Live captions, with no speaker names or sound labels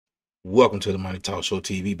Welcome to the Money Talk Show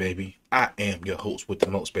TV, baby. I am your host with the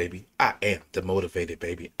most, baby. I am the motivated,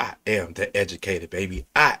 baby. I am the educated, baby.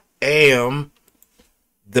 I am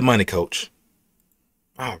the money coach.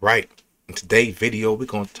 All right. In today's video, we're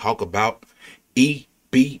going to talk about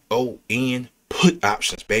EBON put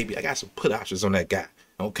options, baby. I got some put options on that guy.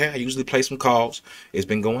 Okay. I usually play some calls. It's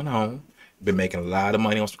been going on. Been making a lot of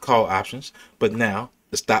money on some call options. But now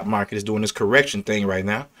the stock market is doing this correction thing right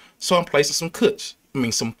now. So I'm placing some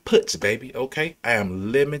some puts, baby. Okay. I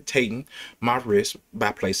am limiting my risk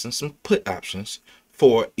by placing some put options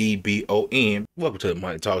for EBON. Welcome to the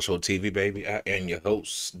Money Talk Show TV, baby. I am your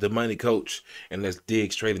host, the Money Coach, and let's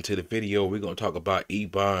dig straight into the video. We're gonna talk about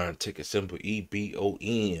EBON, ticker symbol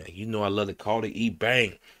EBON. You know I love to call it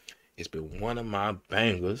E-Bang. It's been one of my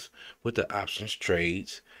bangers with the options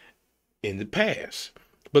trades in the past,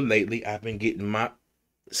 but lately I've been getting my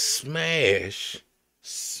smash,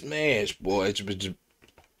 boy. It's been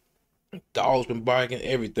dogs been barking,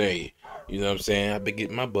 everything. You know what I'm saying? I've been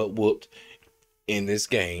getting my butt whooped in this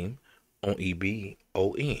game on EBON.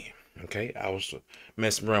 Okay, I was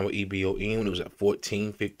messing around with EBON when it was at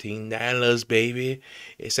 $14, $15, baby.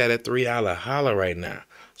 It's at a $3 holler right now.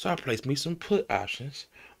 So I placed me some put options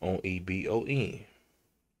on EBON.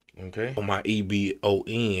 Okay, on my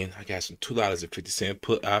EBON, I got some $2.50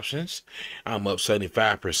 put options. I'm up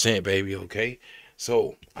 75%, baby. Okay,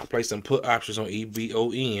 so I placed some put options on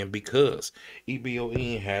EBON because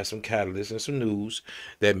EBON has some catalysts and some news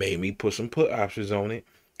that made me put some put options on it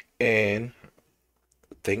and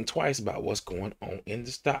think twice about what's going on in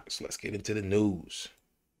the stocks. Let's get into the news.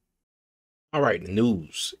 All right, the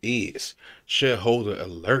news is shareholder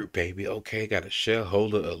alert, baby. Okay, got a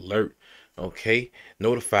shareholder alert. Okay,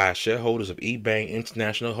 notify shareholders of EBON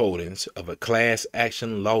International Holdings of a class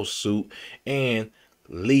action lawsuit and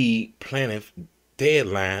lead plaintiff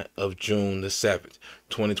deadline of June the 7th,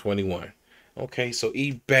 2021. Okay, so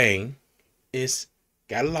EBON is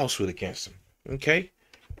got a lawsuit against him. Okay,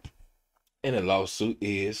 and the lawsuit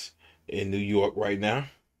is in New York right now.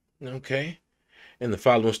 Okay, and the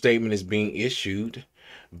following statement is being issued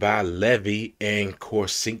by Levy and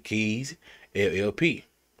Korsinski's LLP.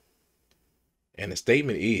 And the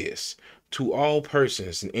statement is, to all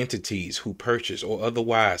persons and entities who purchase or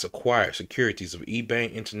otherwise acquire securities of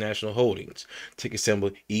EBON International Holdings, ticker symbol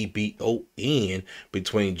EBON,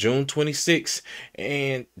 between June 26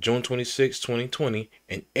 and June 26, 2020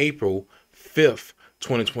 and April 5th,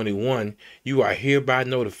 2021, you are hereby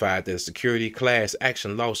notified that a security class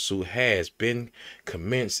action lawsuit has been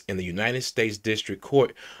commenced in the United States District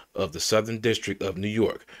Court of the Southern District of New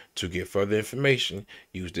York. To get further information,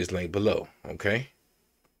 use this link below. Okay.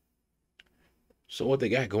 So what they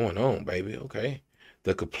got going on, baby? Okay.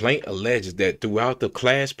 The complaint alleges that throughout the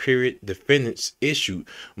class period, defendants issued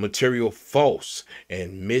material false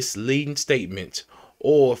and misleading statements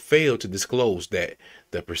or failed to disclose that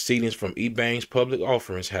the proceedings from EBON's public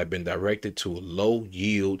offerings have been directed to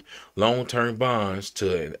low-yield, long-term bonds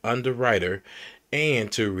to an underwriter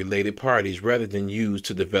and to related parties rather than used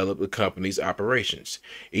to develop the company's operations.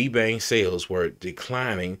 EBON sales were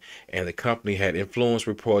declining and the company had influenced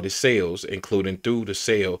reported sales, including through the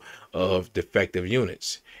sale of defective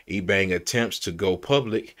units. EBON attempts to go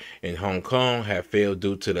public in Hong Kong have failed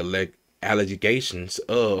due to the allegations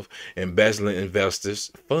of embezzling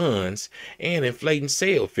investors' funds and inflating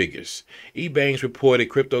sale figures. EBON's reported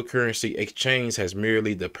cryptocurrency exchange has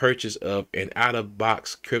merely the purchase of an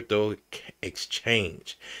out-of-box crypto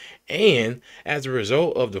exchange. And as a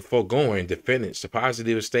result of the foregoing, defendants'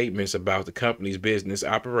 positive statements about the company's business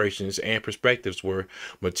operations and perspectives were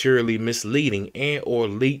materially misleading and or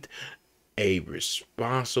leaked a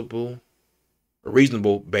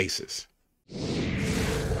reasonable basis.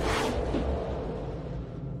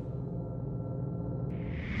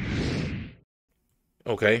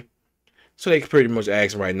 Okay, so they pretty much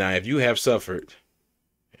asking right now, if you have suffered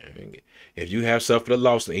a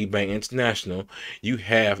loss in EBON International, you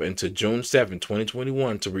have until June 7,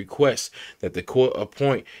 2021 to request that the court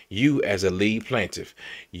appoint you as a lead plaintiff.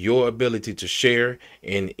 Your ability to share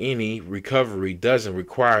in any recovery doesn't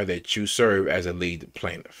require that you serve as a lead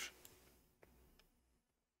plaintiff.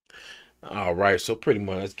 All right, so pretty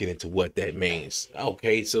much let's get into what that means.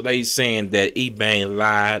 Okay, so they saying that EBON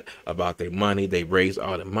lied about their money. They raised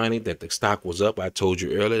all the money, that the stock was up. I told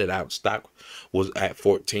you earlier that our stock was at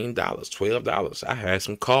 $14, $12. I had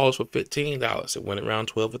some calls for $15. It went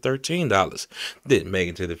around $12 or $13. Didn't make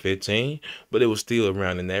it to the 15, but it was still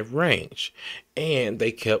around in that range. And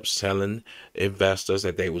they kept telling investors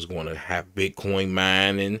that they was going to have Bitcoin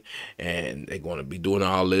mining and they're going to be doing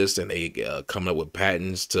all this, and they coming up with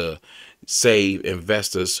patents to save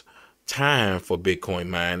investors time for Bitcoin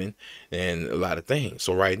mining and a lot of things.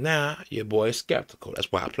 So right now, your boy is skeptical.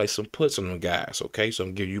 That's why I play some puts on them guys. Okay, so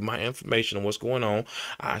I'm giving you my information on what's going on.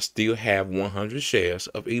 I still have 100 shares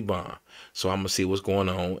of EBON. So I'm gonna see what's going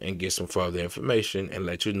on and get some further information and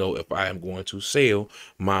let you know if I am going to sell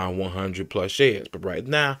my 100 plus shares. But right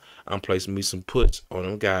now, I'm placing me some puts on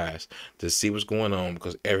them guys to see what's going on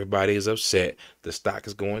because everybody is upset. The stock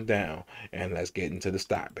is going down, and let's get into the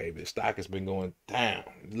stock, baby. The stock has been going down.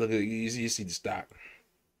 Look at you see the stock.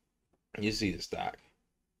 You see the stock.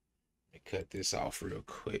 Let me cut this off real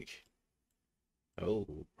quick. Oh,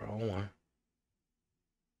 wrong one.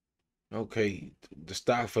 Okay, the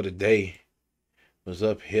stock for the day was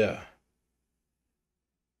up here,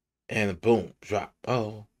 and boom, drop.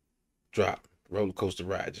 Oh, drop. Roller coaster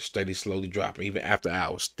ride, just steady, slowly dropping. Even after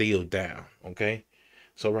hours, still down. Okay,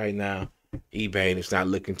 so right now, eBay is not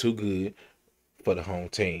looking too good for the home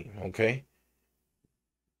team. Okay,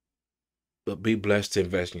 but be blessed to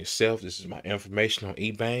invest in yourself. This is my information on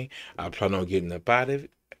eBay. I plan on getting up out of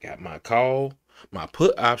it. I got my call, my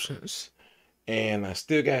put options, and I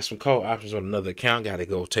still got some call options on another account. Got to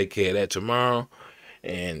go take care of that tomorrow,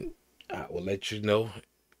 and I will let you know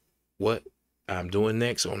what I'm doing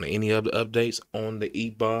next on any other updates on the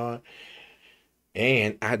EBON.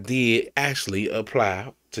 And I did actually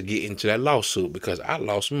apply to get into that lawsuit because I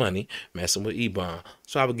lost money messing with EBON.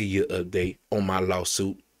 So I will give you an update on my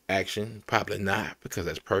lawsuit action. Probably not because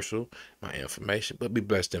that's personal, my information. But be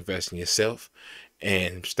blessed to invest in yourself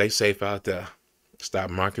and stay safe out there. Stock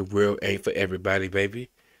market world ain't for everybody, baby,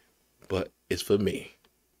 but it's for me.